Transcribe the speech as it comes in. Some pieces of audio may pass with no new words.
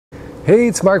Hey,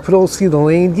 it's Mark Podolsky, the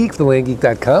Land Geek,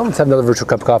 thelandgeek.com. Let's have another virtual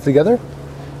cup of coffee together.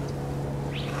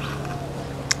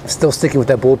 Still sticking with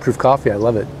that bulletproof coffee, I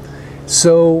love it.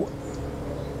 So,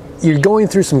 you're going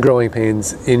through some growing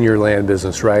pains in your land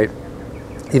business, right?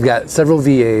 You've got several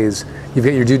VAs, you've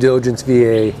got your due diligence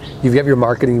VA, you've got your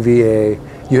marketing VA,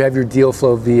 you have your deal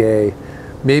flow VA,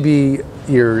 maybe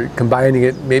you're combining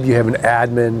it, maybe you have an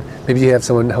admin, maybe you have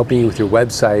someone helping you with your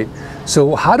website.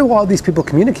 So how do all these people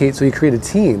communicate so you create a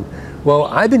team? Well,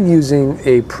 I've been using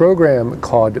a program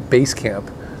called Basecamp.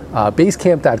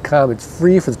 Basecamp.com, it's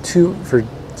free for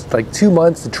like 2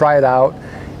 months to try it out.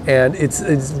 And it's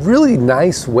a really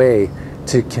nice way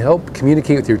to help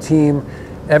communicate with your team.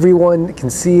 Everyone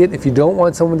can see it. If you don't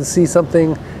want someone to see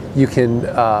something, you can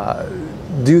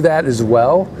do that as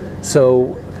well.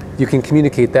 So you can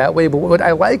communicate that way. But what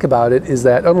I like about it is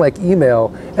that unlike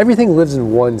email, everything lives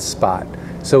in one spot.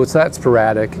 So it's not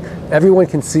sporadic. Everyone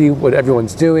can see what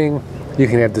everyone's doing. You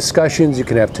can have discussions, you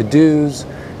can have to-dos,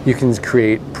 you can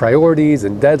create priorities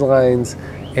and deadlines,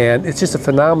 and it's just a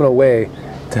phenomenal way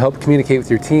to help communicate with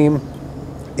your team.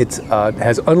 It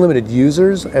has unlimited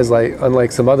users,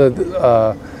 unlike some other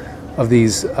of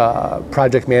these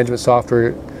project management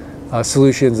software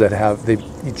solutions that they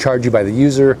charge you by the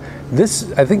user.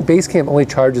 I think Basecamp only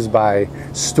charges by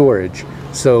storage,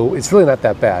 so it's really not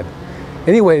that bad.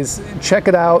 Anyways, check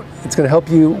it out. It's going to help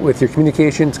you with your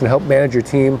communication. It's going to help manage your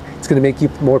team. It's going to make you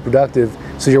more productive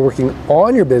so you're working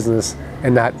on your business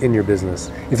and not in your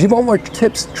business. If you want more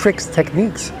tips, tricks,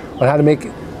 techniques on how to make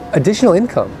additional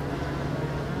income,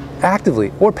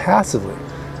 actively or passively,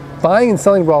 buying and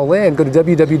selling raw land, go to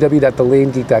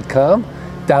www.thelandgeek.com,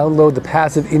 download the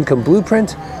Passive Income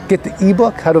Blueprint, get the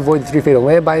ebook, How to Avoid the 3 Fatal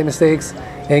Land Buying Mistakes,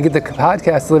 and get the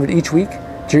podcast delivered each week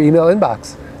to your email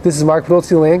inbox. This is Mark Podolsky,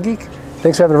 the Land Geek.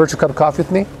 Thanks for having a virtual cup of coffee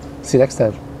with me. See you next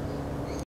time.